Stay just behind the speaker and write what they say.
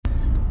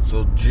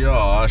So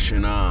Josh,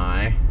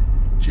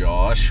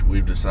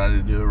 we've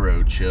decided to do a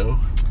road show.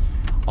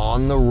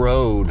 On the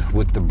road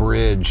with the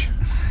bridge.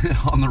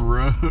 On the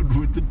road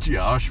with the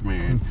Josh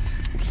man.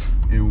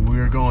 And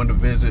we're going to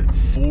visit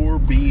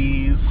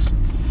 4B's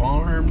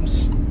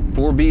Farms.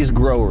 4B's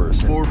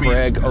Growers in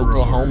Craig,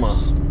 Oklahoma.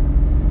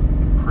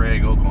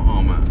 Craig,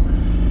 Oklahoma.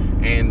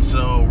 And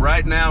so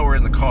right now we're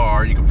in the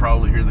car. You can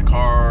probably hear the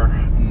car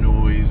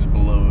noise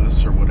below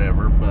us or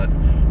whatever, but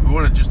we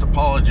want to just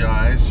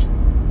apologize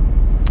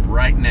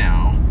right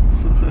now.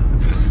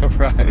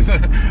 Right.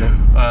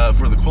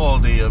 For the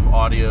quality of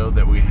audio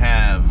that we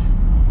have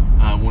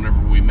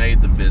whenever we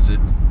made the visit.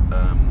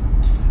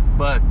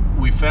 But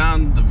we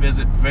found the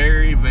visit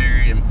very,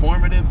 very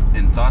informative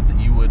and thought that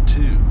you would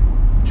too.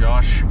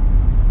 Josh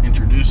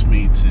introduced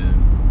me to,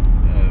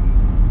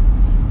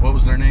 what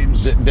was their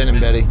names? Ben and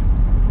Betty.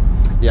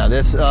 Yeah,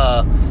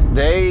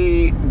 that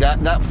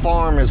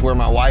farm is where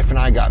my wife and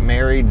I got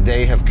married.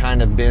 They have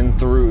been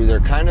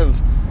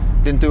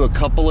through a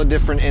couple of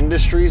different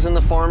industries in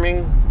the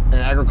farming and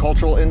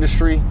agricultural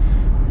industry.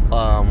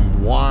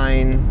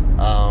 Wine,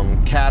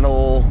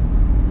 cattle,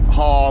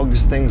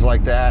 hogs, things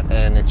like that.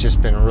 And it's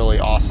just been really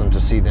awesome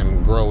to see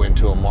them grow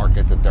into a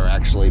market that they're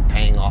actually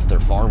paying off their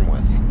farm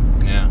with.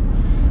 Yeah.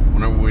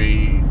 Whenever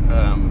we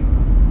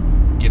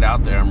get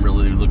out there, I'm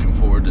really looking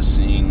forward to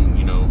seeing,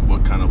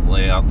 what kind of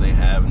layout they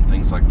have and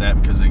things like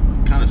that, because they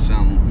kind of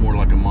sound more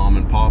like a mom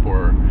and pop,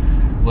 or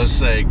let's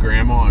say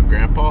grandma and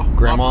grandpa.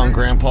 Grandma and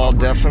grandpa,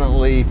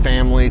 definitely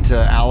family to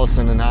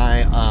Allison and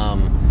I,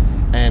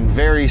 and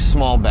very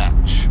small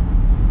batch.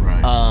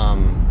 Right.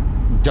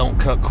 Don't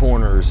cut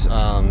corners.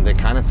 They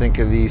kind of think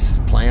of these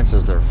plants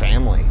as their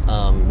family,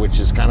 which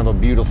is kind of a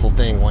beautiful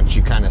thing once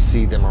you kind of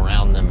see them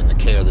around them and the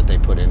care that they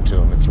put into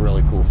them. It's a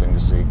really cool thing to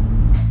see.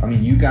 I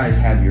mean, you guys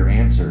have your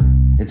answer.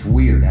 It's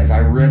weird. As I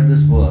read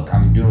this book,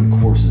 I'm doing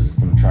courses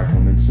from the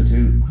Trichome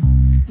Institute.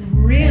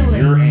 Really?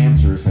 And your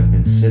answers have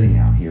been sitting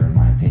out here, in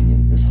my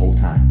opinion, this whole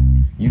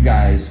time. You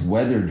guys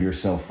weathered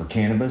yourself for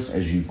cannabis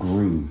as you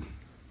grew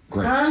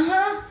grapes.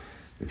 Uh-huh.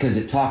 Because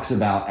it talks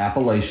about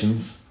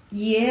appellations.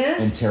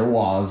 Yes. And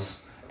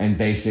terroirs, and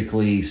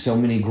basically so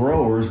many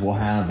growers will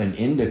have an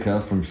indica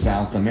from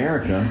South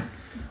America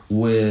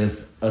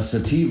with a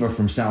sativa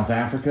from South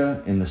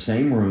Africa in the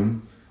same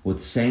room with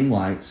the same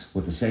lights,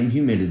 with the same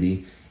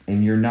humidity,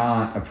 and you're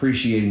not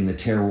appreciating the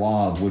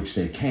terroir of which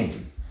they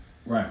came.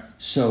 Right.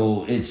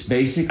 So it's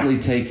basically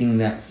taking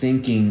that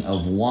thinking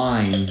of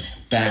wine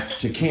back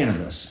to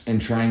cannabis and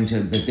trying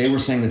to, but they were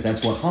saying that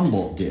that's what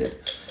Humboldt did,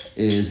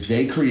 is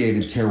they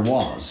created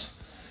terroirs.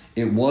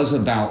 It was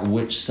about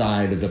which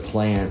side of the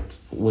plant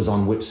was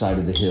on which side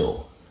of the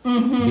hill.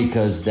 Mm-hmm.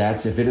 Because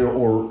that's, if it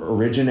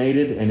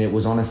originated and it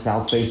was on a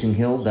south-facing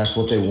hill, that's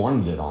what they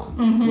wanted it on.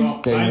 Mm-hmm.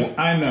 Well,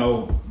 I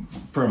know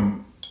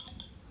from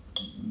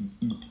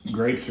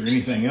grapes or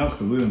anything else,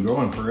 because we've been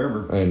growing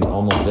forever. And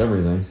almost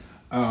everything.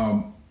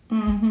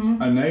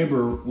 Mm-hmm. A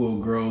neighbor will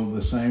grow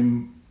the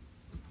same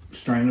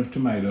strain of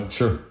tomato.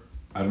 Sure.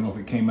 I don't know if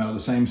it came out of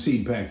the same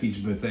seed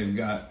package, but they've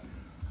got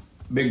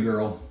Big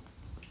Girl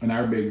and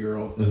our Big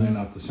Girl, and they're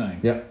not the same.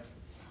 Yep.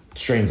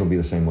 Strains will be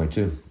the same way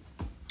too.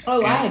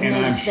 Oh, I have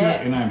noticed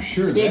that. And I'm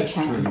sure Big that's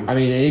time. true. I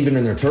mean, even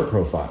in their terp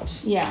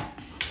profiles. Yeah.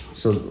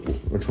 So,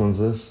 which one's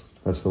this?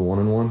 That's the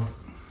 1-in-1?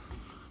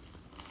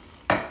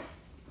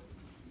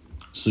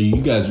 So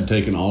you guys are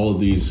taking all of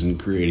these and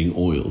creating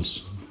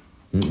oils.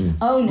 Mm-mm.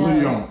 Oh, no. We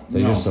don't.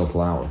 They just sell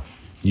flour.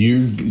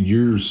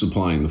 You're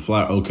supplying the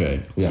flour.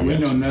 Okay. Yeah. We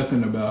know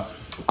nothing about.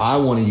 I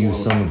want to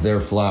use some of their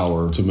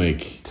flour to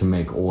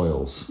make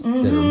oils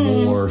that are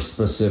more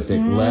specific,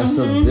 less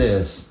of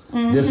this.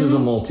 This is a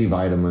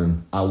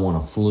multivitamin. I want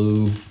a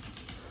flu,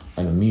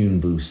 an immune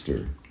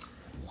booster,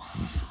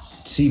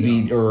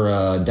 CB or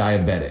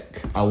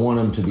diabetic. I want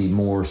them to be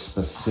more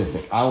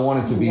specific. I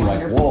want it to be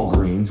like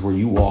Walgreens, where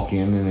you walk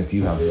in and if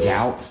you have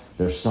gout,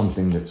 there's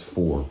something that's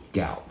for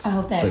gout.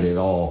 Oh, but it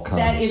all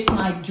comes. that is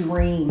my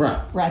dream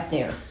right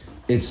there.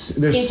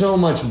 There's so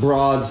much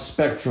broad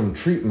spectrum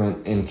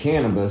treatment in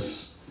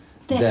cannabis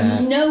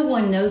that no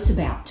one knows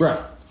about. Right.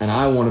 And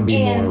I want to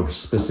be more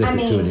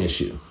specific to an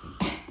issue.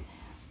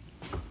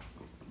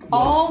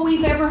 All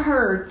we've ever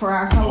heard for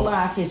our whole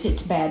life is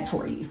it's bad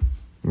for you.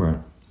 Right.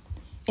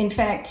 In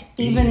fact,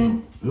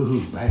 even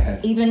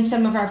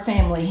some of our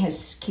family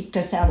has kicked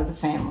us out of the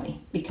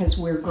family because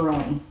we're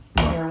growing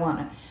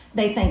marijuana.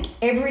 They think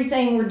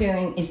everything we're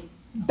doing is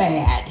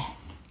bad.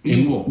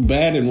 Evil.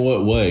 Bad in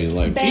what way?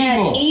 Like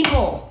bad,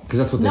 evil. Because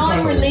that's what they're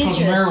not religious.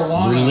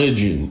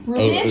 Religion.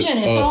 Religion.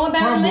 It's all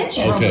about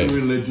religion. Probably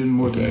religion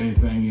more than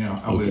anything.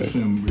 Yeah, I would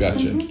assume.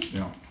 Gotcha. Mm-hmm.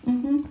 Yeah.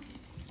 Mm-hmm.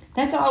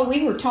 That's all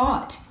we were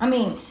taught. I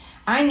mean,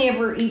 I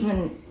never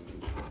even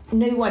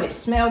knew what it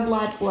smelled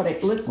like, what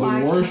it looked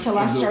like until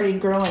I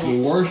started growing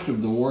it. The worst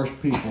of the worst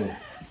people.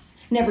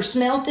 Never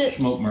smelt it.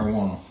 Smoke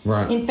marijuana.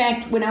 Right. In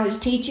fact, when I was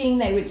teaching,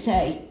 they would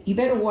say, "You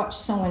better watch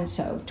so and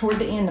so." Toward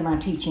the end of my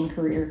teaching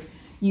career,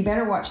 "You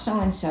better watch so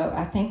and so.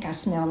 I think I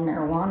smelled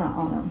marijuana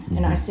on them." Mm-hmm.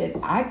 And I said,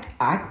 "I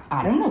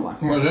don't know what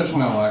marijuana What does that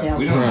smell like? smells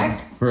We don't like."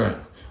 Right.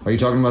 Are you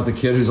talking about the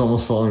kid who's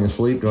almost falling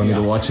asleep? Do I need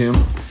to watch him?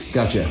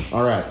 Gotcha.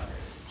 All right.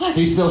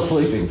 He's still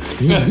sleeping.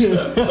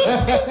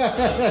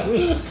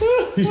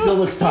 He still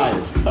looks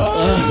tired.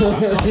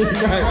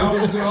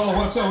 Problems at all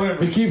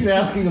whatsoever. He keeps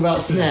asking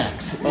about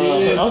snacks.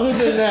 But other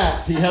than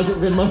that, he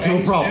hasn't been much of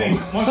a problem. And he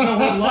wants to know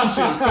what lunch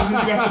is because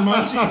he's got the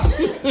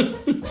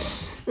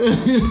munchies.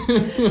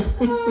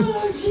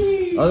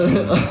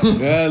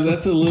 Yeah,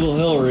 that's a little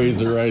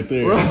Hellraiser right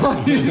there.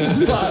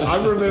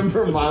 I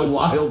remember my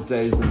wild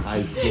days in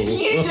high school.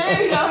 You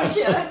do, don't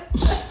you?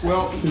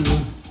 Well,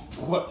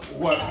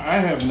 what I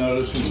have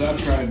noticed is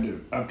I've tried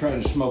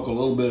to smoke a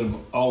little bit of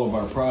all of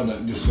our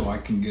product just so I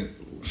can get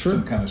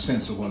some kind of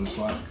sense of what it's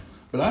like.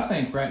 But I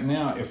think right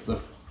now, if the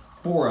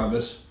four of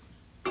us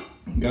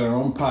got our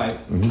own pipe,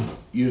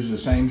 use the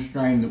same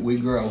strain that we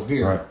grow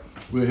here,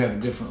 we would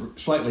have a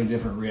slightly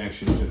different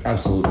reaction to it.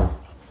 Absolutely.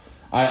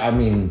 I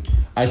mean,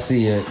 I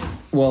see it.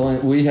 Well,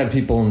 we had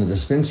people in the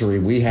dispensary.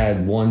 We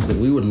had ones that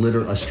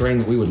a strain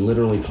that we would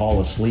literally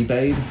call a sleep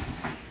aid.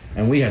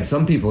 And we had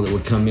some people that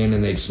would come in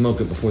and they'd smoke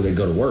it before they'd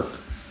go to work.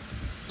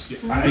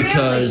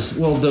 Because,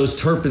 well, those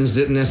terpenes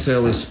didn't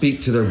necessarily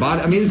speak to their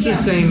body. I mean, it's the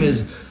same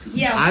as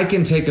I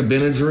can take a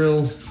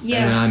Benadryl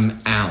and I'm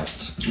out.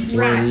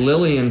 Where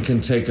Lillian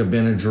can take a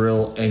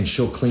Benadryl and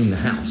she'll clean the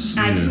house.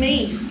 That's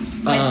me.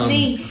 That's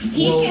me.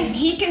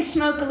 He can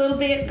smoke a little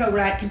bit, go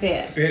right to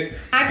bed.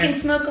 I can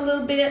smoke a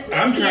little bit.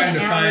 I'm trying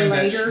to find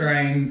later. that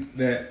strain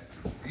that,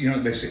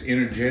 they say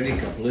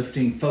energetic,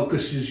 uplifting,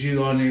 focuses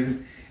you on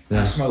everything.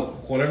 I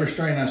smoke. Whatever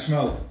strain I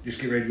smoke, just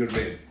get ready to go to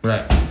bed.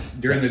 Right.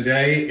 During the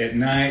day, at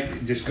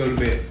night, just go to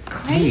bed.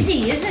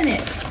 Crazy, isn't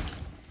it?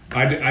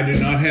 I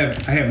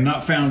have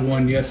not found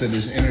one yet that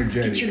is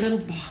energetic. Get your little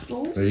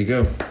bottles. There you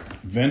go.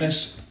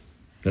 Venice.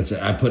 That's it.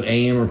 I put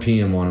AM or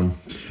PM on them.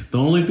 The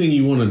only thing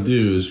you want to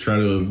do is try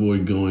to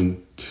avoid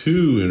going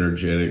too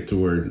energetic to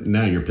where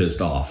now you're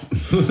pissed off.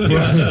 Hey,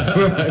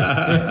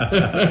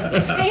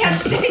 I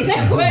stay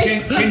that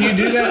way. Can you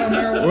do that on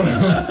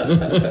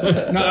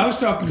marijuana? No, I was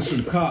talking to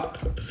some cop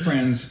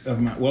friends of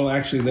mine. Well,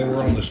 actually, they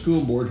were on the school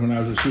board when I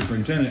was a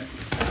superintendent.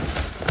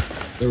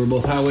 They were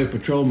both highway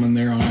patrolmen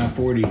there on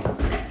I-40.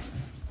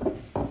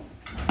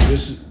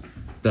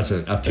 That's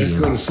an up. Let's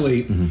go to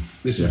sleep. Mm-hmm.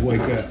 This is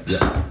wake up.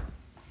 Yeah.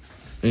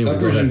 Anyway,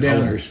 uppers and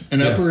downers.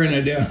 An upper and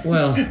a down.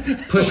 Well,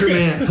 Pusher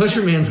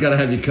Man's got to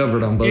have you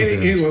covered on both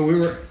ends.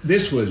 Anyway,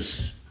 this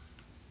was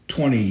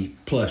 20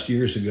 plus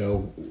years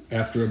ago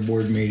after a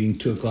board meeting,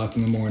 2:00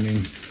 in the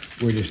morning.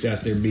 We're just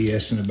out there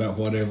BSing about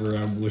whatever.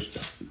 I wish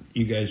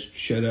you guys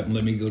shut up and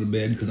let me go to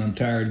bed because I'm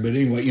tired. But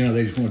anyway,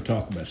 they just want to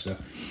talk about stuff.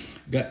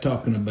 Got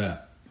talking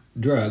about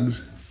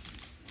drugs.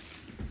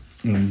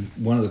 And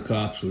one of the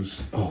cops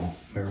was,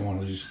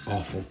 marijuana is just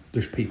awful.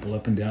 There's people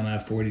up and down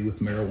I-40 with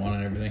marijuana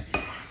and everything.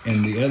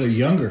 And the other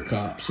younger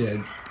cop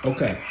said,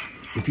 okay,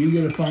 if you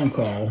get a phone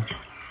call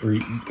or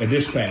a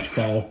dispatch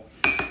call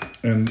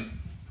and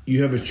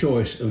you have a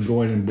choice of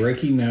going and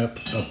breaking up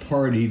a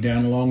party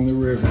down along the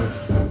river,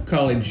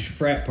 college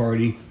frat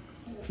party,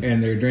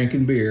 and they're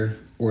drinking beer,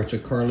 or it's a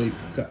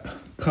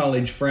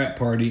college frat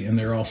party and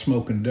they're all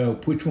smoking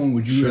dope, which one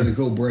would you rather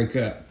go break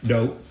up?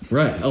 Dope.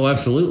 Right. Oh,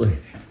 absolutely.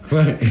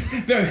 Right.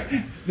 Could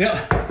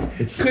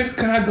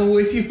I go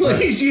with you,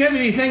 please? Do you have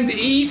anything to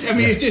eat? I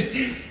mean, it's just...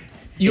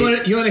 You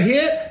want to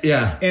hit?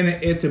 Yeah. And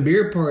at the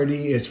beer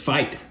party, it's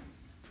fight.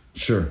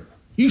 Sure.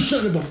 You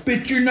son of a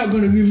bitch! You're not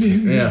going to give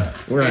me. Yeah,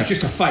 right. It's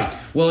just a fight.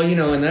 Well,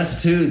 and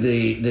that's too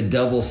the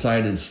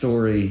double-sided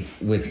story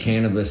with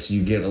cannabis.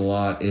 You get a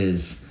lot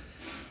is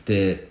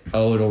that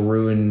it'll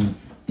ruin.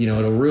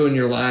 It'll ruin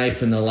your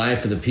life and the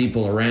life of the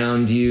people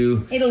around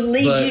you. It'll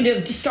lead you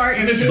to start.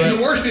 And the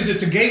worst is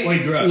it's a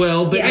gateway drug.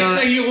 Well, but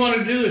next thing you want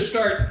to do is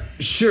start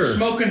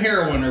smoking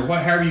heroin or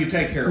however you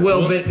take heroin.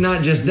 Well, but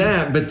not just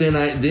that. But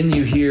then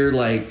you hear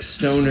like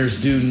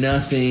stoners do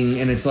nothing,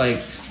 and it's like,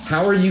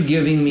 how are you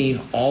giving me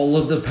all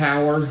of the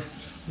power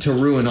to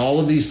ruin all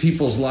of these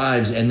people's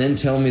lives, and then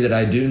tell me that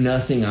I do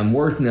nothing, I'm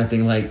worth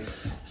nothing? Like,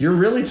 you're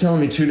really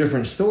telling me two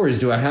different stories.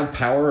 Do I have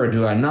power or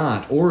do I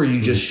not? Or are you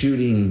just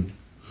shooting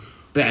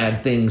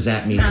bad things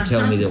at me to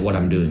tell me that what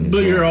I'm doing is But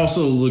wrong? you're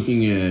also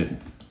looking at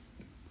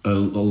a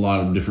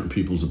lot of different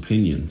people's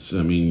opinions.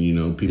 I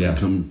mean, people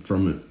come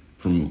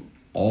from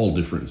all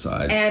different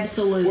sides.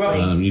 Absolutely.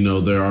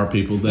 Well, there are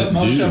people that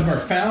most of them are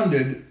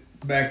founded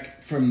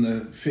back from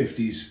the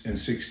 50s and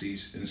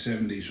 60s and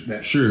 70s.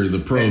 The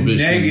prohibition.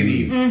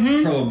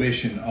 Negative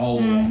prohibition all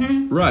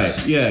along.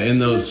 Right, yeah.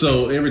 And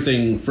so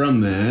everything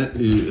from that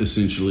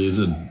essentially is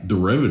a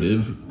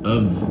derivative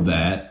of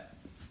that,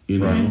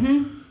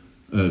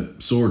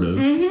 sort of.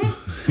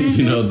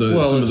 Some of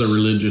the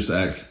religious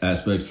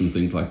aspects and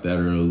things like that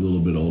are a little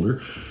bit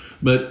older,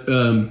 but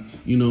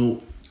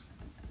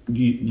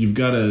you've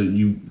got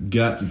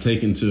to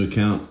take into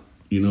account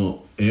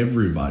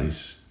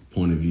everybody's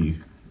point of view.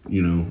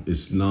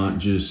 It's not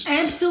just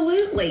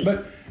absolutely.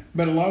 But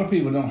a lot of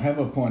people don't have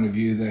a point of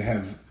view; they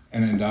have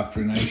an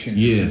indoctrination.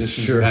 Yes,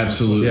 sure,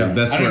 absolutely. Yeah.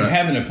 That's I don't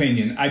have an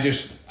opinion. I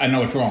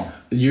know it's wrong.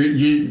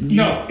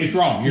 No, it's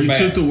wrong. You're you bad.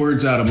 took the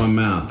words out of my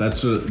mouth.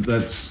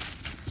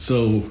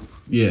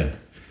 Yeah.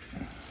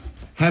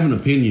 have an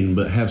opinion,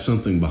 but have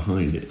something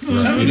behind it.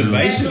 Something to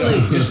base it on.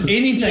 Absolutely. Just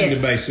anything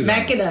Yes. to base it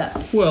Back on. it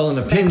up. Well, an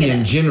it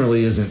opinion up.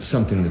 generally isn't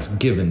something that's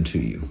given to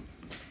you.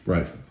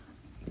 Right.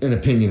 An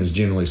opinion is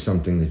generally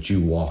something that you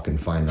walk and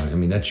find on. I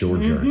mean, that's your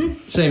journey.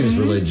 Same as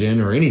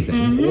religion or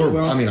anything. Or,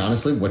 Well, I mean,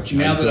 honestly, what you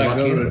Now how you that feel I about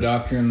go to a cannabis.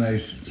 doctor and they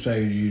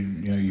say,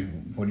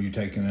 what are you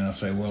taking? And I'll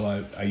say,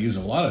 well, I use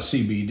a lot of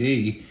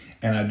CBD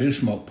and I do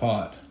smoke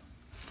pot.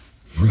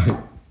 Right.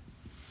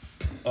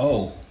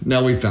 Oh,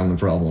 Now we found the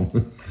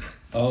problem.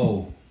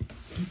 oh.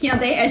 Yeah,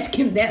 they asked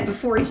him that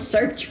before his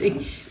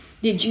surgery.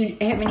 Did you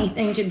have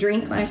anything to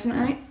drink last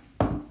night?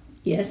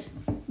 Yes.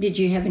 Did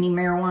you have any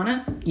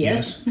marijuana?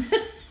 Yes.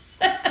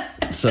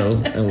 So,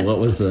 and what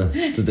was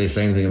did they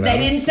say anything about They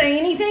it? didn't say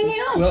anything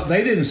else. Well,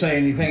 they didn't say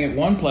anything at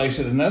one place.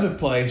 At another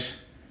place,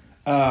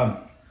 are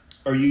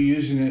you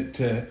using it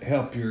to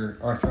help your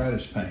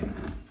arthritis pain?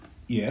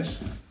 Yes.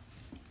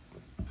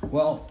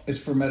 Well, it's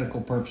for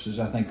medical purposes.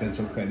 I think that's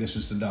okay. This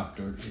is the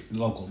doctor,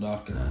 local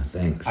doctor.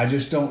 Thanks. I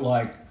just don't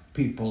like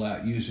people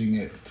out using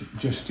it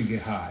just to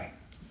get high.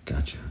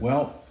 Gotcha.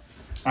 Well,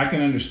 I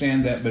can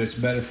understand that, but it's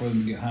better for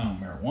them to get high on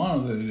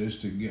marijuana than it is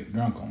to get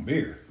drunk on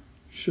beer.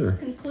 Sure.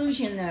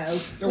 Conclusion, though,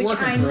 They're which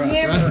working I for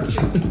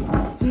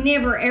us.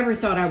 never ever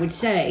thought I would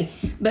say,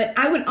 but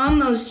I would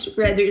almost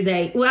rather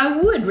I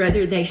would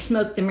rather they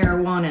smoke the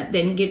marijuana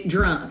than get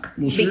drunk.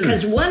 Well, sure.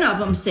 Because one of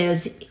them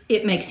says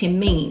it makes him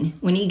mean.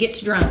 When he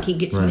gets drunk, he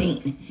gets Right.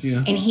 mean. Yeah.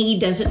 And he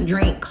doesn't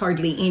drink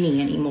hardly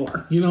any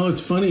anymore. You know, it's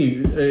funny.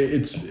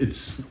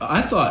 It's.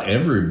 I thought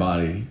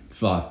everybody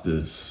thought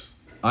this.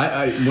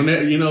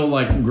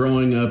 Like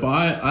growing up,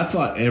 I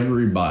thought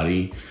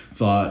everybody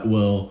thought,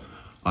 well,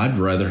 I'd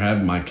rather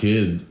have my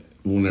kid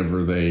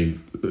whenever they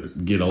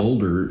get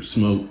older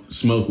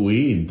smoke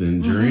weed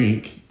than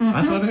drink.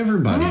 I thought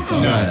everybody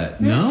thought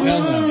that. No.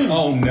 Hell no.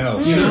 Oh, no.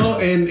 You know,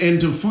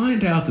 and to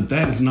find out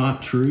that is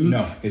not true.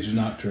 No, it's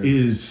not true.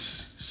 Is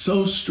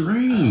so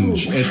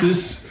strange at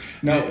this.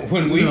 No,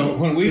 when we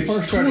it's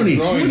first started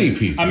growing, 20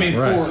 people. I mean,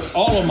 Right. for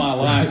all of my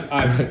life,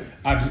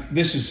 I've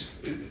this is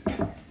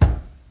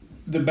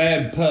the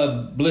bad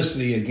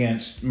publicity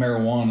against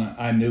marijuana.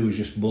 I knew was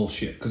just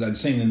bullshit because I'd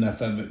seen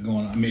enough of it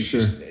going on. I mean,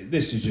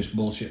 this is just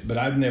bullshit. But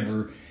I've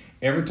never.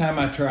 Every time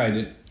I tried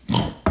it,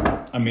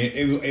 I mean,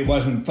 it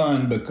wasn't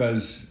fun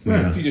because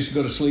if you just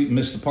go to sleep and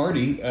miss the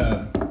party.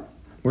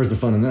 Where's the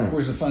fun in that?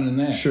 Where's the fun in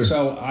that? Sure.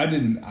 So I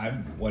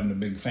wasn't a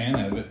big fan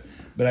of it,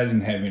 but I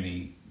didn't have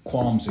any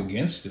qualms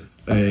against it.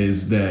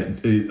 Is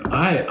that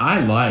I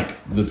like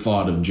the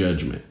thought of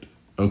judgment,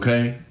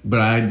 okay? But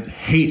I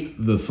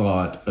hate the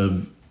thought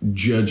of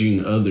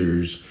judging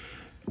others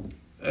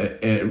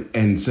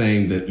and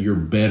saying that you're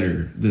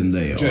better than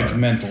they are.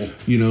 Judgmental.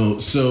 You know,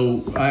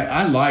 so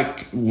I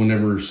like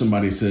whenever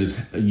somebody says,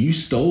 you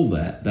stole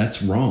that.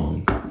 That's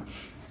wrong.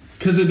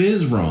 Because it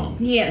is wrong.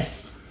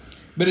 Yes.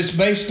 But it's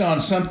based on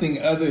something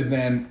other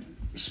than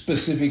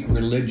specific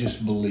religious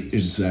beliefs.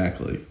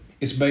 Exactly.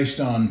 It's based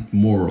on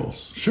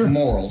Morals.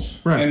 morals.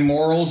 Right. And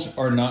morals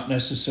are not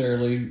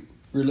necessarily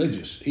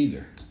religious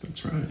either.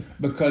 That's right.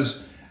 Because,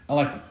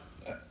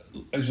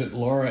 is it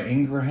Laura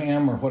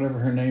Ingraham or whatever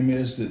her name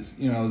is,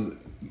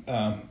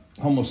 that,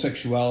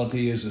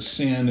 homosexuality is a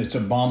sin. It's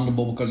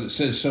abominable because it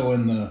says so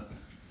in the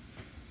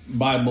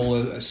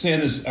Bible.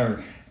 Sin is,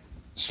 or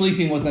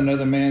sleeping with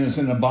another man is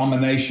an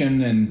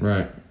abomination. And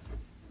Right.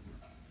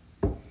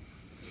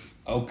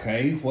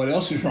 okay, what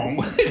else is wrong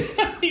with it?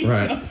 You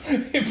Right. know,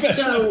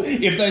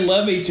 if they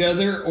love each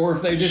other or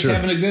if they're just Sure.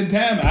 having a good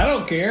time, I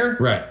don't care.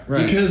 Right.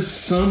 Right. Because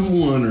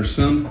someone or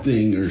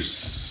something or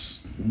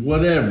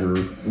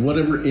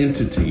whatever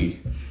entity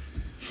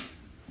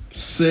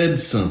said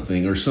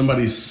something, or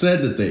somebody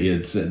said that they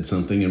had said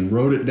something and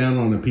wrote it down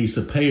on a piece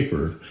of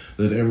paper,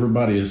 that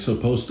everybody is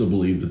supposed to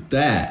believe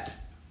that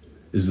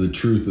is the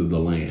truth of the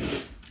land.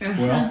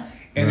 Well,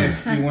 and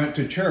if you went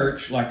to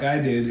church like I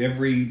did,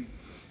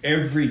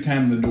 every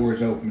time the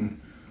doors open,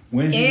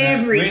 Wednesday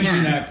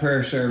night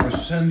prayer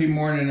service, Sunday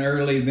morning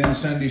early, then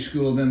Sunday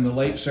school, then the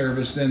late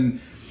service, then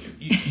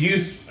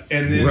youth,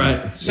 and then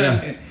Right,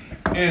 Sunday,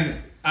 and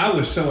I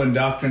was so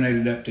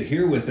indoctrinated up to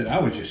here with it, I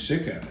was just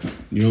sick of it.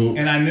 You know,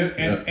 And I knew,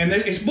 and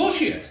it's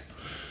bullshit.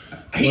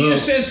 He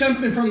just says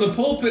something from the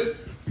pulpit.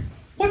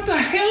 What the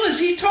hell is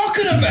he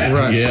talking about?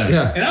 Right. Yeah.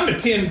 Yeah. And I'm a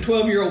 10,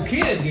 12-year-old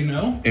kid, you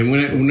know. And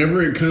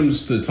whenever it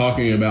comes to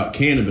talking about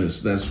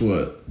cannabis, that's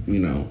what,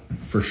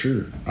 for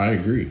sure. I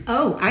agree.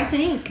 Oh, I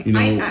think. But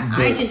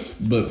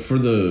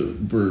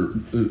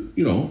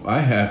I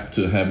have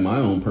to have my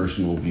own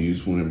personal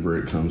views whenever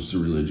it comes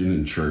to religion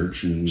and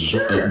church and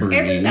Sure,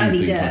 upbringing and everybody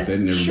things like does. that,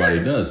 and everybody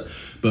Sure. does.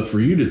 But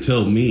for you to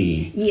tell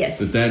me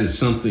Yes. that is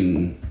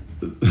something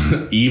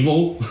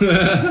evil,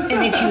 And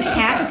that you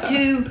have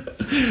to.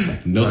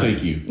 no,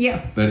 thank you.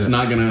 Yeah. That's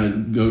not gonna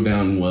go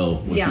down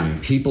well with Yeah. me.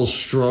 People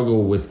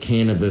struggle with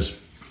cannabis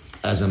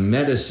as a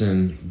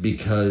medicine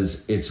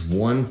because it's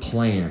one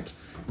plant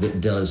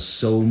that does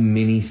so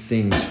many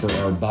things for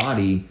our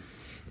body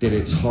that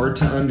it's hard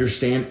to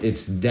understand.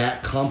 It's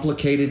that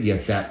complicated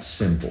yet that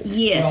simple.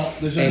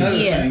 Yes. Well, there's another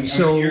And thing.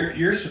 so-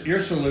 Your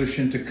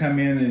solution to come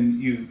in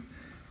and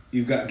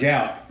you've got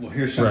gout. Well,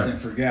 here's something Right.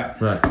 for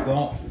gout. Right.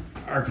 Well,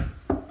 our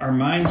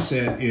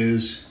mindset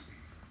is,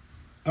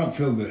 I don't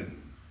feel good.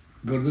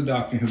 Go to the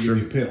doctor and he'll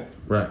give you a pill.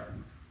 Right.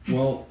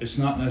 Well, it's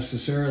not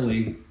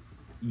necessarily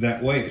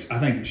that way. I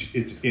think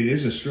it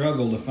is a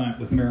struggle to find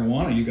with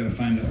marijuana. You got to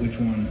find out which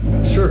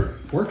one Sure.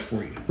 works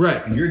for you.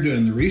 Right. And you're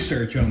doing the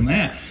research on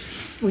that.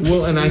 Which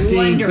Well, is and I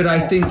think, but I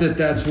wonderful.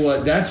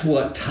 think that's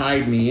what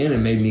tied me in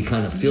and made me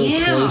kind of feel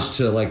Yeah. close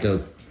to like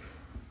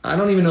I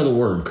don't even know the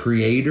word,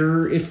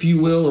 creator, if you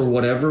will, or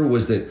whatever,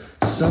 was that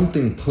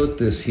something put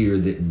this here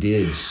that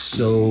did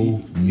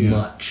so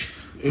much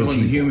for When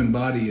the people. human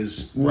body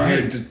is Right.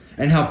 wired to,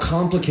 And how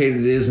complicated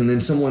it is. And then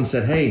someone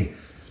said, hey,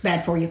 It's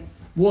bad for you.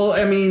 well,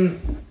 I mean,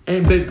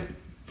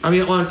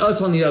 on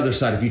us on the other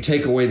side, if you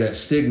take away that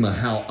stigma,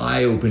 how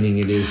eye-opening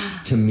it is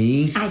to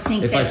me. I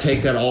think if I that's-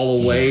 take that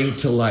all away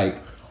to like,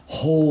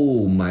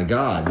 oh my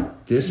God,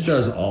 this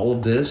does all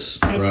of this.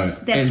 That's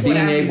And what being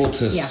I- able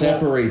to yeah.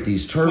 separate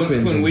these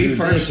terpenes When and we do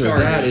first this or that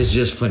started- is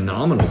just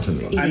phenomenal to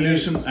me. It I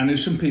is. knew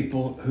some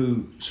people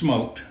who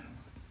smoked,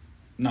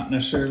 not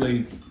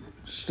necessarily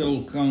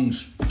stone cold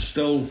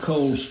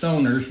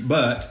stoners,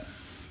 but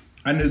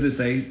I knew that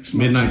they smoked.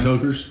 Midnight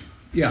tokers.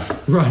 Yeah,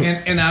 Right.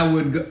 And I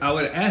would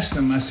ask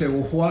them. I said,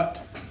 well,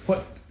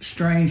 what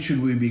strain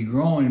should we be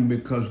growing,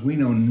 because we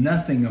know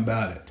nothing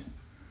about it.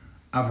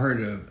 I've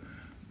heard of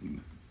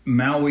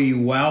Maui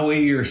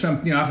Wowie or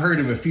something. I've heard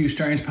of a few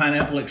strains,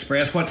 Pineapple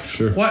Express. What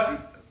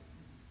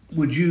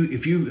would you,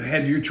 if you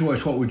had your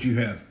choice, what would you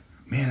have?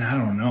 Man, I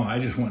don't know. I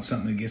just want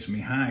something that gets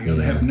me high.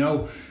 They have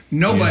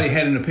nobody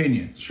had an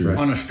opinion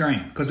on a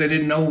strain because they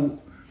didn't know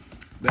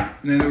that.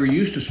 And they were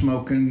used to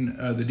smoking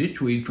the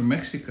ditchweed from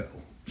Mexico.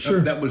 Sure.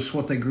 That was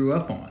what they grew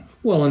up on.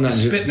 Well, and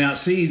Spitting out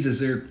seeds as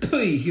they're,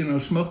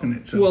 smoking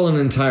it. So. well, an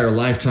entire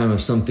lifetime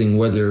of something,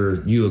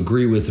 whether you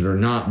agree with it or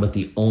not, but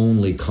the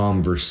only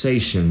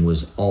conversation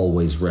was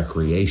always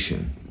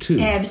recreation, too.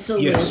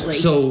 Absolutely.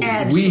 So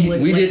Absolutely.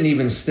 we didn't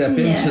even step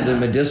into No. the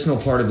medicinal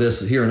part of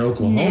this here in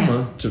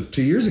Oklahoma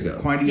 2 years ago.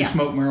 Why do you Yeah.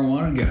 smoke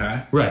marijuana and get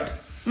high? Right.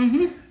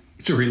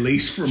 It's a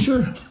release from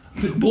Sure.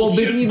 the Well, but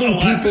bullshit even my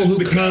life people has who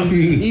become.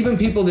 even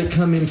people that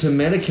come in to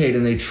medicate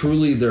and they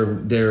truly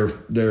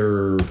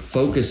their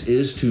focus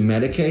is to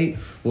medicate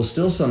will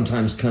still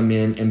sometimes come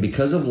in, and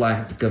because of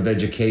lack of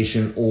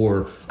education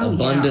or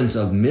abundance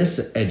of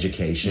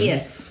miseducation,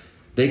 Yes.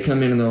 they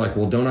come in and they're like,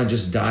 well, don't I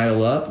just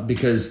dial up?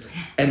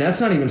 And that's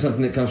not even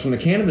something that comes from the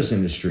cannabis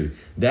industry.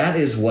 That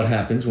is what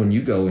happens when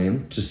you go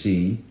in to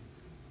see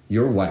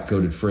your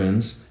white-coated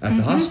friends at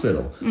the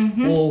hospital.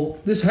 Well,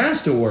 this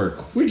has to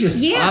work. We're just,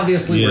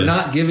 obviously, we're Yeah.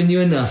 not giving you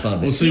enough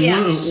of it. Well, see,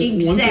 Yeah, one thing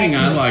exactly.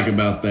 I like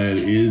about that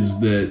is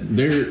that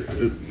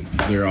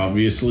there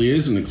obviously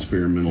is an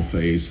experimental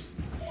phase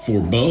for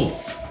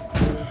both.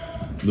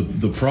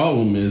 The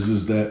problem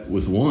is that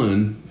with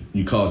one,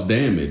 you cause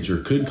damage or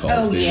could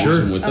cause damage, yeah.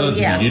 and with Oh, others,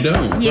 yeah. you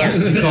don't. Yeah,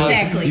 You cause-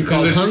 exactly. You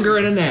cause Unless- hunger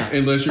and a nap.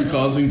 Unless you're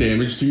causing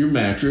damage to your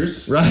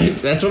mattress. Right?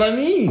 That's what I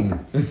mean.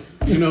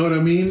 You know what I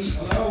mean?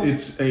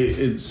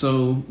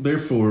 So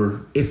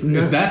therefore, If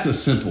not- that's a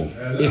simple.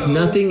 If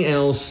nothing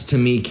else, to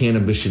me,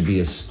 cannabis should be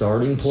a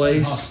starting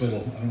place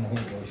Hospital. I don't know what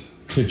it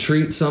was. to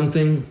treat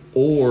something,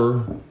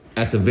 or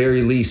at the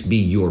very least, be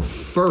your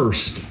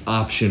first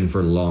option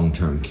for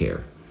long-term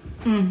care.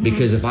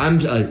 Because if I'm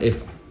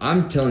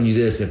telling you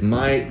this, if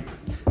my,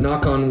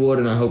 knock on wood,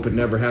 and I hope it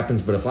never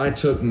happens, but if I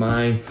took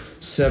my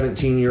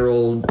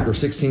 17-year-old or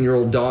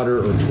 16-year-old daughter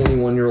or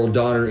 21-year-old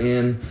daughter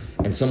in,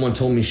 and someone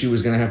told me she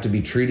was going to have to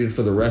be treated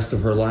for the rest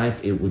of her life,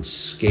 it would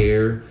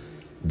scare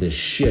the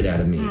shit out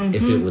of me.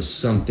 If it was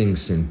something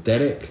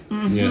synthetic,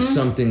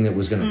 something that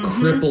was going to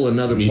cripple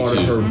another Me part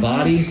of too. her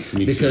body,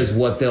 Me because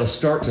what they'll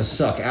start to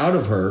suck out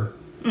of her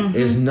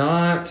is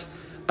not.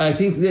 I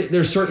think that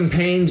there's certain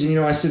pains, and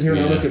I sit here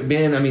and I Yeah. look at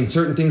Ben. I mean,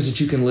 certain things that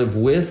you can live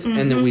with,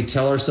 and that we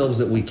tell ourselves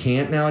that we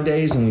can't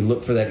nowadays, and we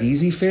look for that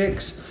easy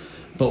fix.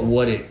 But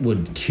what it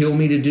would kill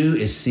me to do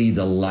is see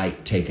the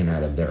light taken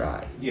out of their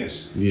eye.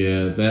 Yes.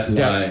 Yeah, that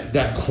light.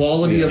 That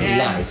quality of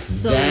life.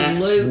 That's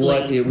Absolutely.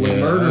 what it would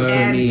murder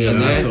for me.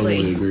 And I that,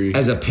 totally agree.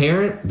 as a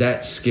parent,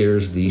 that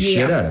scares the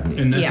shit out of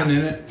me. And nothing Yeah.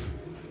 in it.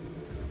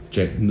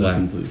 Jake,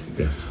 Nothing, what? please.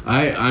 Yeah.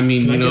 I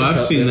mean, Can I get a I've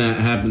cup seen there? that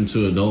happen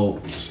to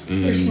adults,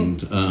 and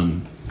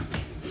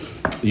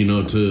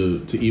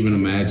to even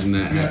imagine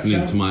that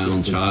happening to my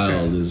own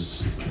child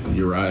is,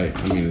 you're right.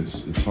 I mean,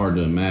 it's hard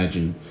to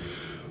imagine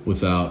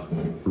without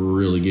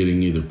really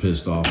getting either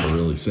pissed off or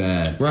really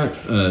sad. Right.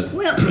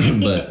 Well,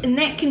 But- and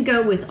that can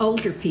go with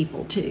older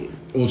people too.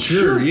 Well,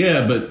 sure,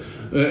 yeah, but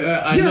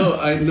I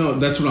know.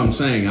 That's what I'm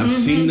saying. I've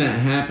seen that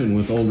happen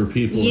with older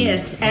people,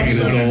 Yes, and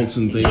absolutely. adults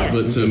and things. Yes.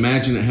 But to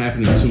imagine it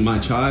happening to my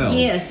child,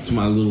 Yes. to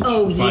my little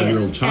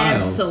 5-year-old child,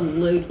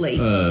 absolutely.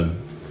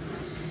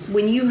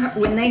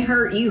 When they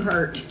hurt, you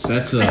hurt.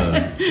 that's Look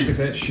at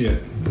that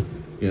shit.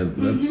 yeah,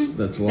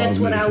 that's a lot. That's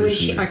of what I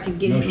wish medication I there. could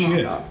get No him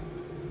shit. off.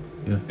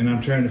 And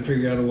I'm trying to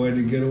figure out a way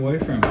to get away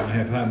from it. I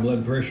have high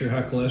blood pressure,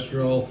 high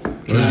cholesterol,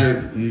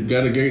 You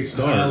got a great high,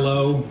 start.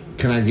 low.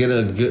 Can I get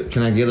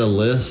a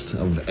list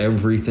of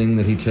everything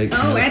that he takes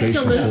Oh, medication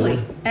absolutely,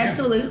 for?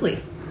 absolutely.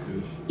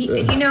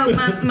 You know,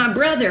 my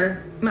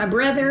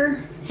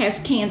brother has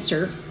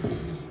cancer.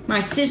 My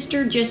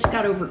sister just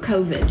got over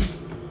COVID.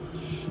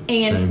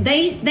 And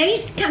they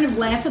kind of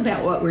laugh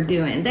about what we're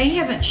doing. They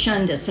haven't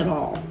shunned us at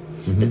all.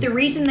 But the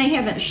reason they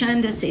haven't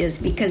shunned us is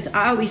because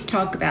I always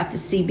talk about the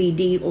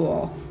CBD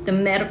oil, the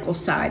medical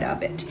side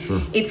of it.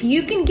 Sure. If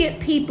you can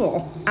get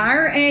people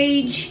our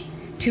age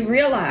to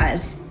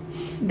realize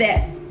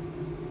that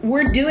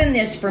we're doing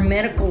this for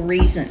medical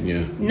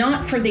reasons,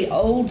 not for the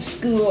old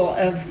school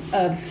of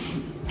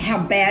how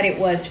bad it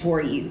was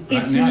for you.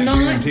 It's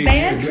not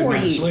bad for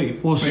you.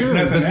 Well, sure,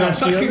 but that's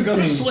the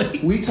other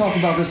thing. We talk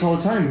about this all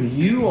the time.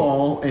 You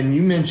all, and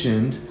you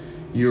mentioned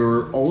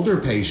your older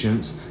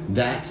patients,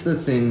 that's the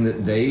thing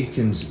that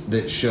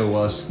that show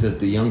us that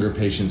the younger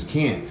patients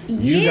can't.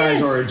 You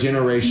guys are a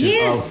generation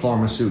of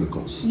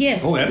pharmaceuticals.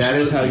 Yes. Oh, that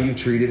is how you've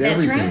treated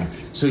everything.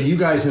 Right. So you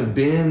guys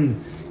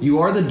you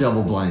are the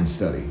double-blind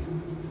study.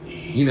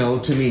 You know,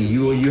 to me,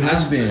 you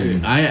have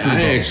been.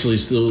 I actually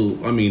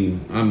still,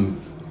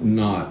 I'm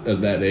not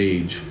of that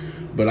age,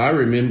 but I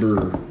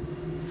remember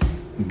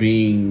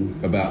being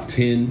about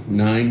 10,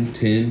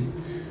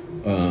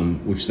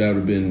 which that would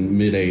have been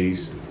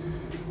mid-'80s.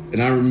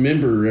 And I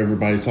remember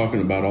everybody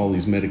talking about all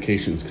these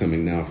medications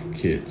coming now for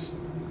kids,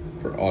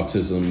 for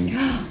autism,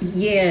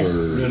 yes,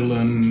 for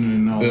Ritalin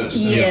and all that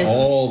stuff. Yes. Yeah,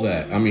 all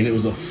that. It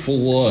was a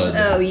flood.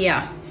 Oh,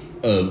 yeah.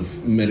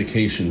 Of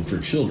medication for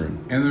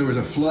children. And there was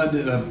a flood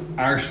of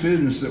our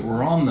students that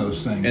were on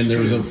those things. And there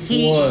was a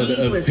flood He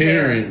of was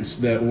parents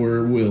that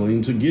were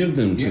willing to give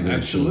them to their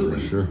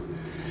absolutely. children. Sure.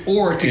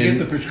 Or to get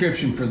the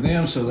prescription for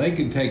them so they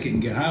could take it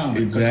and get high on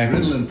it. Exactly.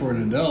 Because Ritalin for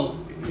an adult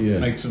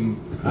makes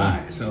them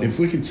high. So if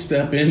we could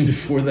step in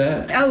before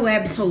that. Oh,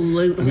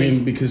 absolutely.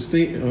 Because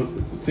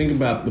think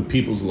about the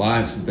people's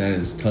lives that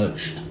has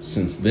touched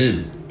since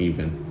then,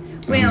 even.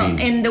 Well,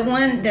 and the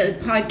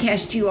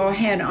podcast you all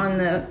had on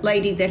the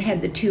lady that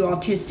had the 2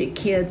 autistic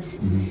kids,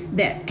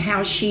 that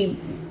how she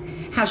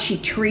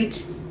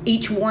treats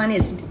each one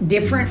is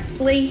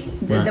differently,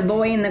 the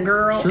boy and the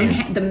girl,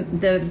 and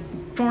the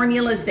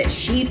formulas that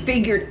she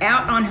figured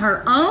out on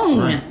her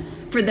own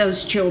for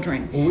those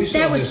children. Well,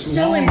 that was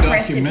so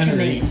impressive to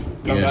me.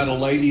 About a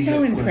lady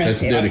So that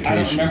impressive. That's dedication. I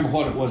don't remember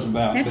what it was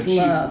about. That's but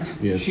love.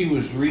 She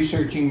was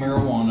researching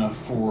marijuana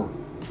for,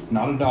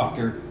 not a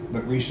doctor,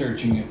 but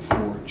researching it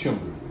for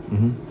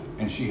children.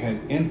 And she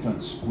had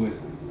infants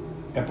with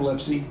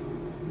epilepsy,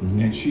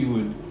 and she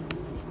would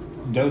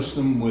dose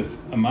them with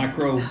a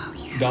micro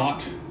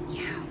dot.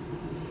 Yeah.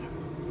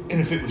 And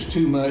if it was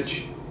too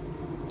much,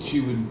 she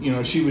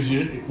would, she was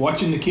just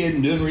watching the kid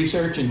and doing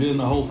research and doing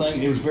the whole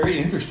thing. It was very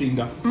interesting.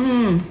 I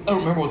don't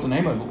remember what the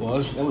name of it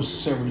was. That was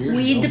several years ago.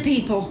 Weed the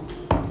people.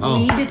 Oh,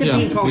 Weed the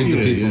people. Weed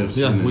the people.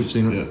 Yeah, We've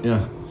seen it.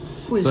 Yeah.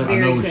 Was But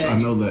very good. I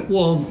know that.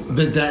 Well,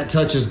 but that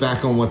touches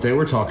back on what they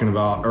were talking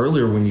about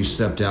earlier when you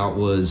stepped out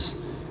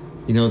was,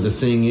 the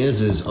thing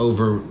is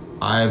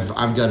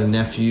I've got a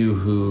nephew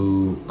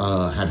who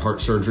had heart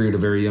surgery at a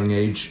very young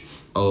age.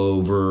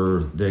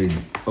 They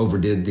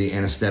overdid the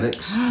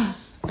anesthetics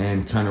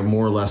and kind of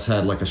more or less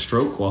had like a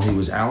stroke while he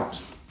was out,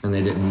 and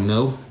they didn't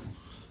know.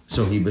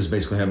 So he was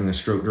basically having a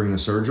stroke during the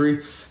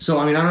surgery. So,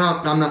 I'm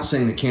not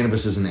saying that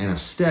cannabis is an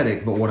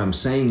anesthetic, but what I'm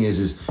saying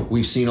is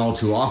we've seen all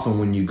too often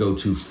when you go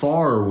too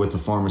far with the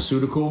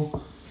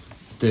pharmaceutical,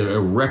 the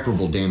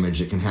irreparable damage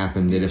that can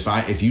happen. That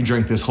if you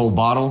drink this whole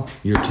bottle,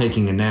 you're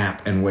taking a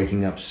nap and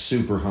waking up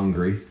super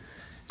hungry.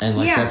 And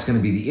that's going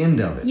to be the end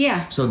of it.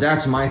 Yeah. So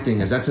that's my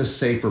thing, is that's a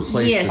safer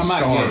place to I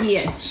might start.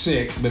 get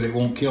sick, but it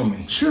won't kill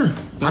me. Sure.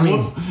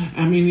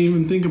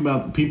 Even think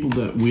about people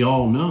that we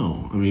all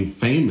know.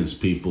 Famous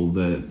people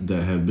that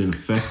have been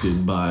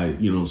affected by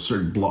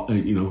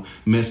certain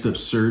messed up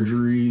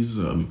surgeries,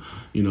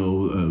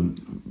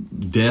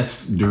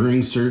 deaths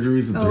during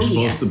surgery that they're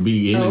supposed to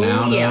be in and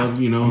out of.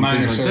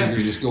 Minor things like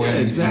surgery, that. just go ahead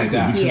and exactly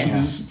die. because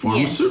Yes. it's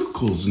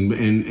pharmaceuticals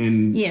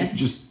and Yes.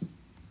 just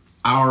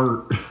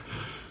our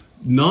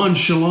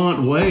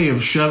nonchalant way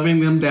of shoving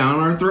them down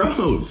our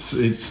throats.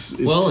 It's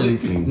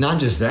sickening. And not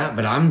just that,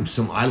 but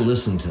I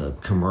listen to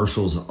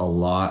commercials a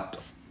lot.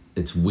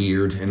 It's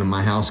weird in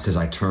my house because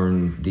I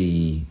turn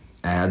the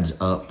ads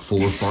up for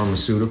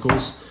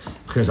pharmaceuticals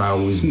because I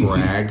always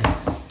brag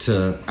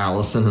to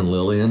Allison and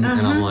Lillian,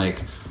 and I'm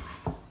like,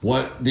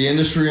 what the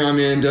industry I'm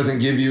in doesn't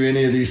give you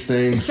any of these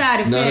things. Side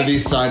effects. None of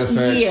these side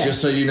effects. Yes.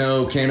 Just so you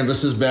know,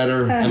 cannabis is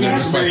better. And they're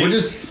just like, we're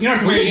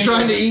just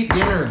trying to eat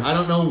dinner. I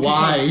don't know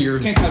why you're.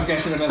 Can't talk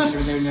that shit about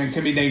everything that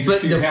could be dangerous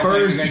But to your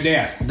health and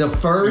death. the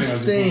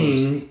first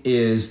thing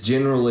is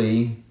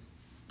generally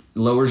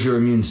lowers your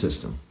immune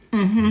system.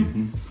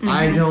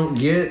 I don't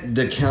get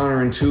the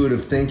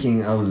counterintuitive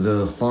thinking of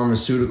the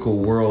pharmaceutical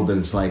world that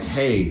it's like,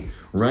 hey,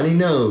 runny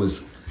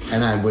nose.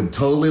 And I would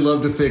totally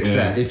love to fix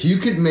that. If you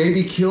could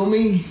maybe kill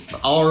me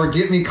or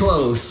get me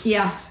close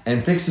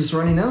and fix this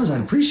runny nose,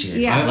 I'd appreciate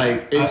it. Yeah.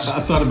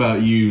 I thought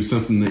about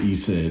something that you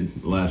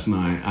said last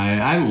night.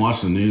 I haven't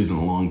watched the news in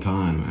a long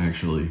time,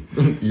 actually.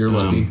 You're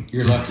lucky.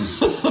 You're lucky.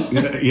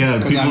 Yeah,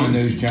 Because I'm a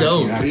news junkie.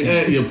 don't. and I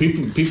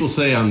can't- people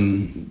say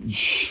I'm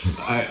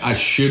I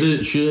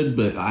should,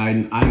 but I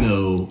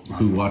know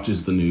who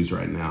watches the news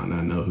right now, and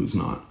I know who's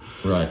not.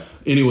 Right.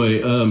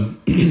 Anyway,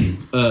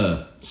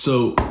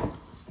 so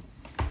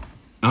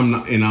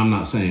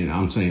I'm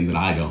saying that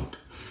I don't.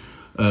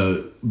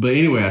 But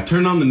anyway, I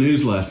turned on the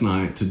news last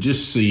night to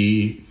just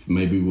see if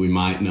maybe we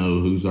might know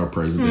who's our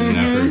president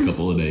after a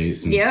couple of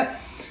days. And, Yep.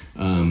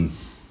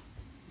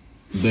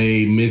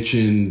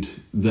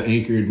 The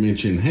anchor had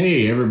mentioned,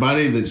 hey,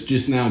 everybody that's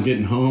just now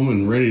getting home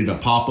and ready to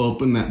pop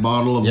open that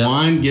bottle of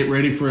wine, get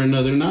ready for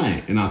another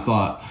night. And I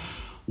thought,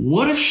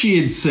 what if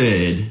she had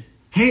said,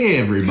 hey,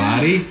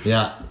 everybody,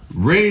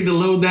 ready to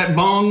load that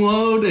bong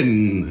load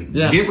and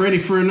get ready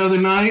for another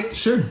night?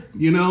 Sure.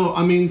 You know,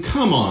 I mean,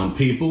 come on,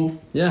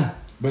 people. Yeah.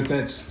 But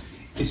it's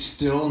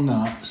still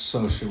not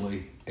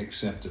socially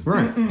acceptable.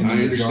 Right. In the I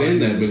understand majority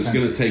that, of but the it's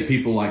going to country. take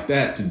people like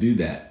that to do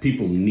that.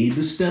 People need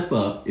to step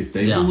up if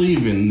they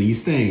believe in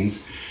these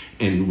things,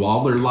 and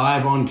while they're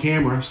live on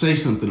camera, say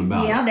something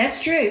about it. Yeah,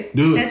 that's true.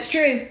 Do it. That's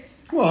true.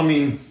 Well, I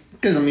mean,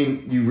 because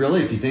you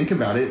really, if you think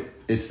about it,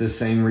 it's the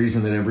same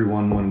reason that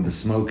everyone wanted to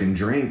smoke and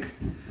drink.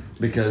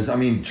 Because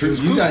It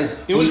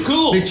was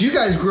cool. But you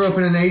guys grew up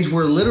in an age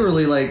where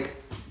literally, like,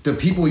 the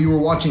people you were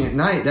watching at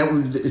night,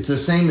 it's the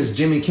same as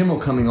Jimmy Kimmel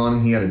coming on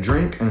and he had a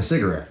drink and a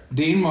cigarette.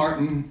 Dean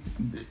Martin.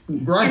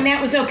 Right. And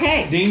that was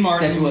okay. Dean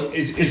Martin. That's what.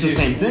 It's the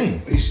same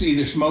thing. He's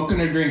either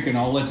smoking or drinking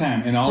all the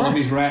time, and all of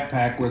his Rat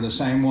Pack were the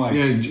same way.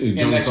 Yeah, and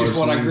Johnny that's just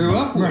what I Carson. grew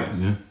up with. Right.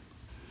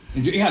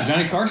 Yeah. And,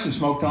 Johnny Carson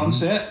smoked on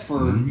set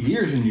for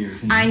years and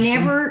years. And I years.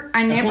 never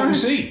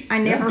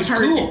It's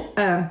heard cool.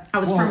 it. I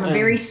was from a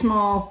very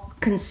small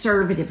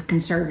conservative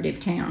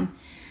town.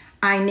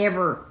 I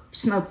never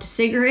smoked a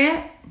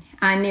cigarette.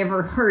 I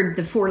never heard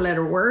the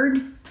 4-letter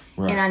word,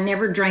 and I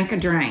never drank a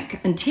drink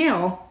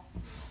until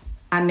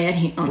I met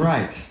him.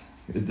 Right.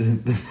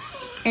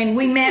 And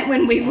we met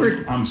when we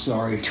were I'm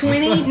sorry.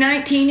 20,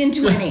 19, and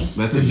 20.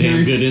 That's a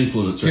damn good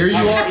influence, right? Here you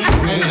are.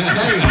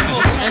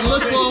 And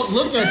look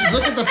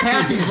at the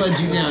path he's led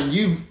you down.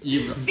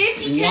 You've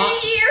 52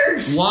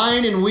 years!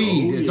 wine and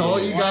weed. It's all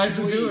you guys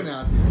are doing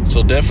out here.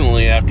 So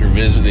definitely after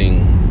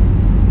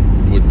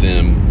visiting with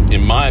them,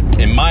 in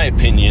my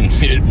opinion,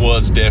 it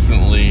was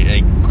definitely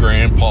a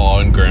grandpa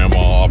and grandma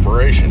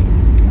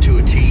operation. To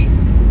a T.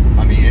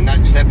 I mean, and not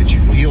just that, but you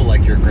feel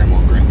like you're at grandma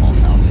and grandpa's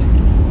house.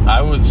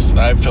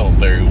 I felt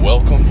very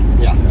welcome.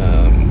 Yeah.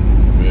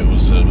 It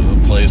was a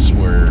place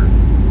where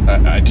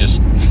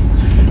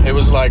it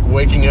was like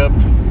waking up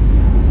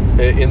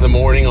in the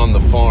morning on the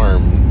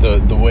farm,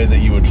 the way that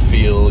you would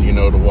feel,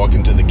 to walk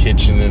into the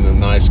kitchen in a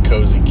nice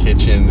cozy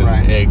kitchen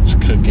and eggs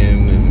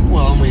cooking and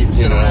we'd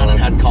sit around and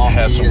had coffee.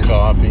 Have some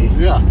coffee.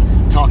 Yeah.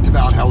 Talked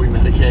about how we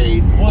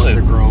medicate and what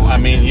they're growing. I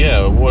mean,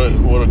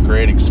 what a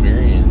great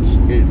experience.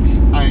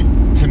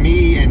 To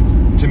me,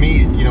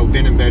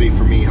 Ben and Betty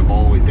for me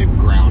they've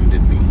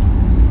grounded me.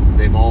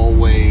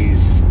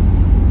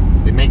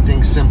 They make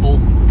things simple.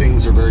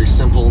 Things are very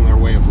simple in their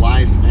way of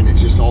life, and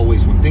it's just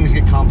always when things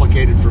get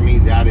complicated for me,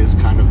 that is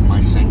kind of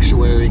my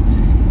sanctuary.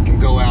 I can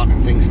go out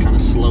and things kind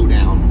of slow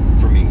down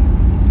for me.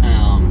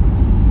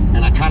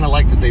 And I kind of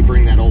like that they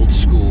bring that old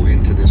school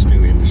into this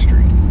new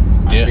industry.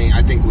 Yeah.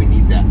 I think we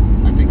need that.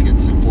 I think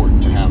it's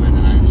important to have it,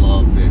 and I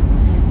love that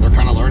they're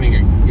kind of learning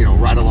it,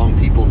 right along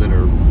people that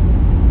are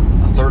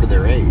a third of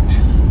their age.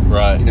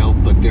 Right.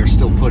 But they're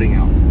still putting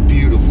out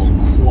beautiful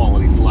and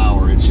quality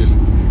flower. It's just,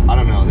 I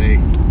don't know,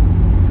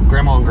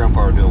 Grandma and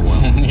Grandpa are doing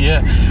well.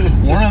 Yeah.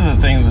 One of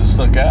the things that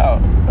stuck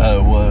out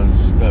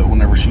was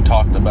whenever she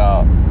talked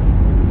about,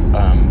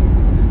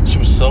 she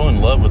was so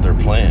in love with her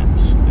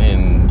plants,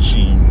 and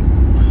she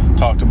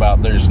talked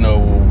about there's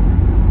no,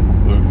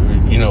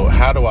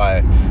 how do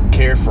I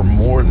care for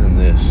more than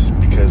this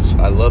because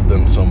I love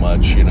them so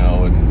much,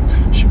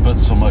 and she put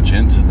so much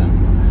into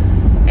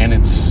them. And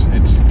it's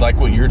like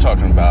what you're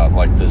talking about,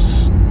 like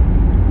this.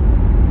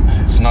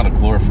 It's not a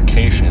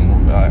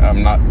glorification.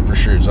 I'm not for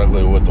sure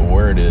exactly what the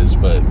word is,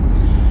 but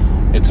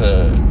it's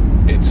a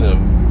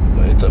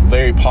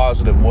very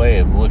positive way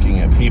of looking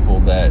at people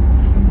that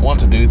want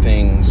to do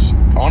things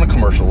on a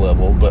commercial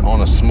level, but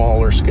on a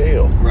smaller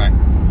scale. Right.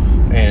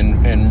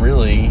 And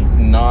really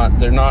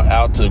they're not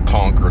out to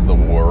conquer the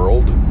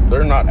world.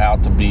 They're not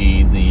out to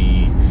be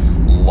the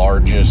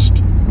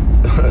largest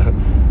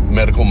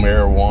medical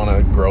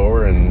marijuana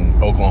grower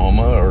in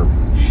Oklahoma or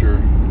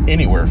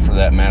anywhere for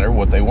that matter.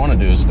 What they want to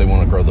do is they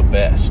want to grow the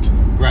best.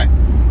 Right.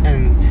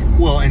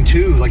 And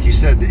two, like you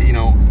said,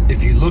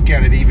 if you look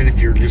at it, even if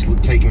you're just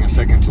taking a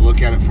second to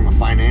look at it from a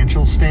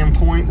financial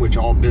standpoint, which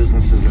all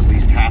businesses at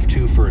least have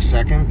to for a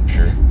second,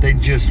 they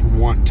just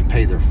want to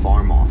pay their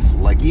farm off.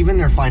 Like, even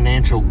their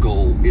financial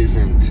goal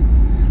isn't,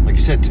 like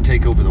you said, to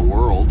take over the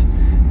world,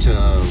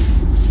 to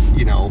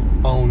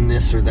own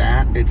this or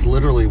that. It's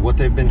literally what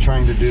they've been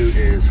trying to do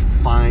is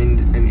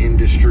find an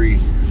industry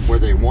where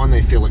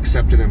they feel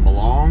accepted and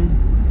belong,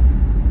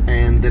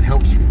 and that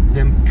helps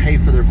them pay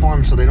for their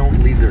farm so they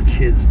don't leave their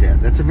kids dead.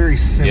 That's a very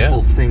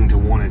simple thing to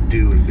want to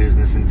do in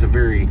business, and it's a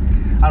very,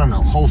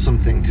 wholesome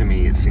thing to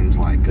me, it seems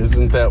like.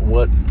 Isn't that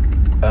what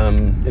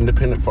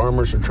independent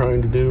farmers are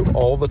trying to do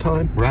all the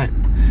time. Right.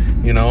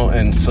 You know,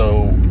 and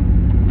so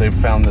they've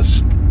found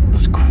this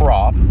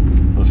crop,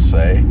 let's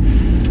say,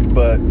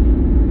 but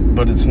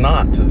it's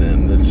not to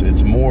them.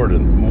 It's more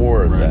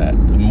of that,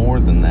 more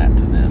than that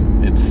to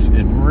them.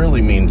 It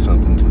really means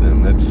something to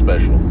them. It's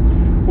special.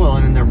 Well,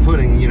 and then they're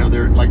putting,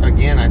 they're like,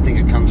 again, I think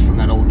it comes from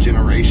that old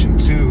generation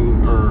too,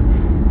 or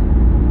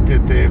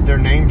that if their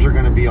names are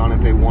going to be on it,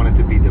 they want it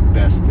to be the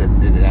best that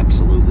it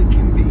absolutely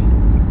can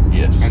be.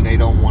 Yes. And they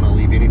don't want to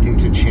leave anything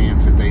to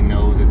chance if they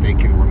know that they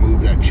can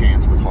remove that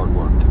chance with hard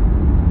work.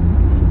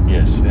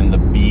 Yes, and the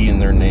B in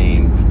their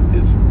name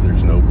is,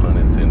 there's no pun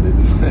intended.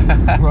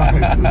 Right.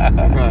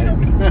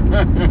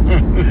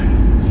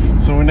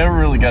 So we never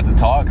really got to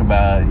talk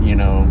about,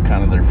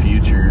 kind of their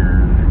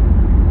future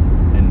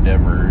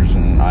endeavors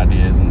and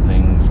ideas and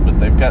things, but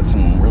they've got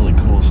some really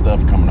cool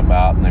stuff coming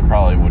about, and they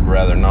probably would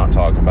rather not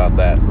talk about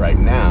that right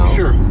now.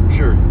 Sure.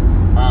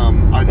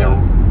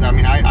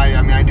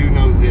 I do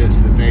know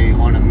this, that they,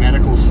 on a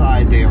medical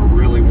side, they are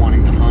really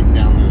wanting to hunt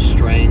down those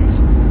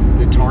strains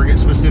that target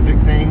specific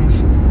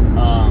things.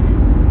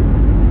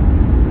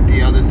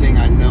 The other thing,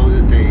 I know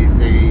that they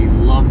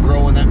love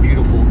growing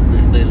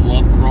they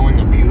love growing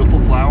a beautiful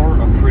flower,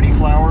 a pretty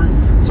flower.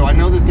 So I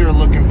know that they're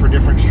looking for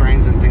different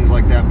strains and things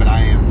like that, but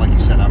I am, like you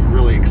said, I'm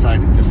really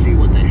excited to see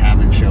what they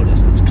haven't showed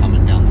us that's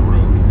coming down the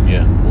road.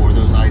 Yeah. Or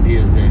those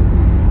ideas that,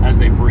 as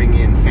they bring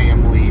in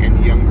family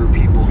and younger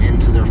people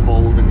into their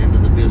fold and into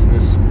the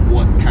business,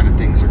 what kind of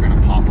things are going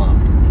to pop up.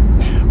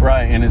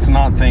 Right, and it's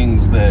not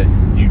things that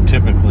you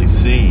typically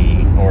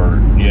see, or,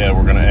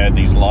 we're going to add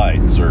these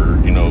lights, or,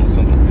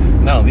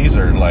 something. No, these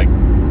are, like,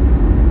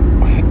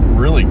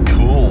 really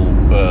cool,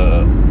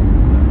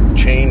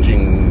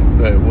 changing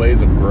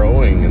ways of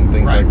growing and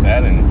things like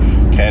that,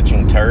 and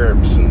catching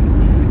terps,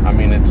 and, I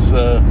mean, it's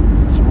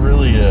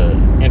really a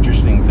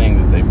interesting thing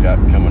that they've got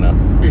coming up.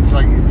 It's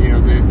like,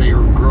 they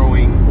are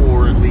growing,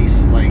 or at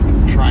least, like,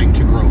 trying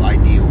to grow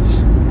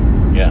ideals.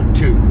 Yeah.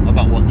 Too,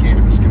 about what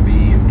cannabis can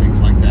be and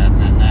things like that.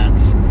 And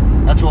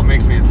that's what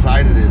makes me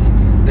excited, is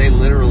they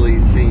literally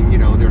seem,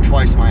 they're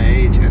twice my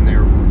age, and they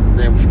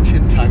have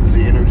 10 times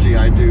the energy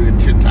I do and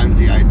 10 times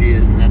the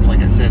ideas. And that's, like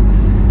I said,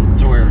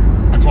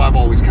 that's why I've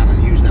always kind of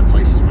used that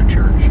place as my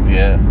church.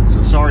 Yeah.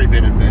 So sorry,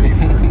 Ben and Betty,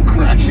 for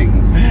crashing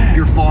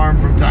your farm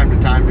from time to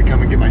time to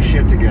come and get my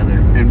shit together.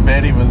 And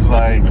Betty was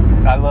like,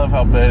 I love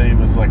how Betty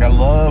was like, I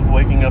love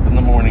waking up in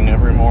the morning,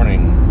 every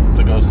morning,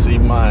 to go see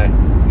my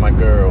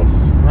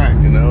girls. Right.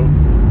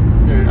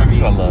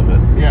 I love it.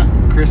 Yeah.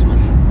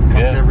 Christmas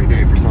comes every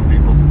day for some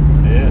people.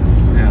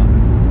 Yes. Yeah.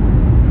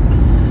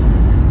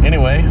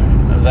 Anyway,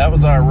 that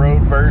was our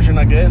road version,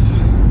 I guess.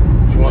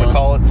 If you want to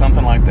call it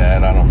something like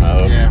that, I don't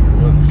know. Yeah.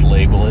 Let's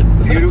label it.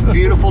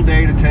 Beautiful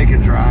day to take a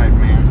drive,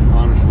 man,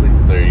 honestly.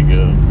 There you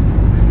go.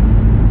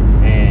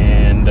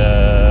 And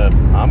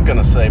I'm going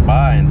to say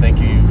bye, and thank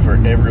you for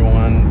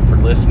everyone for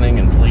listening,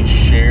 and please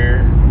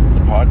share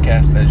the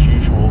podcast as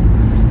usual.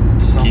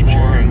 Keep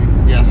sharing.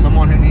 Yeah,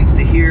 someone who needs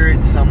to hear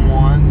it,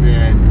 someone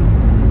that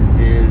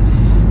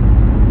is,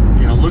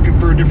 looking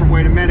for a different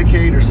way to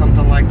medicate or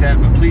something like that,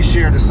 but please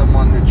share to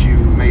someone that you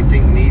may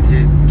think needs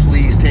it.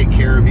 Please take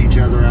care of each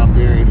other out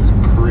there. It is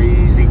a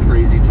crazy,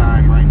 crazy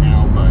time right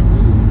now, but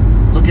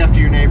look after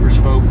your neighbors,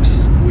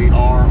 folks. We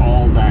are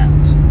all that.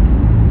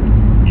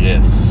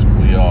 Yes,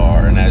 we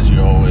are. And as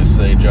you always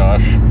say,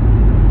 Josh,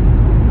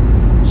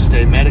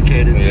 stay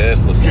medicated.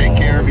 Yes, let's take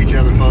care of each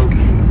other,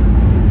 folks.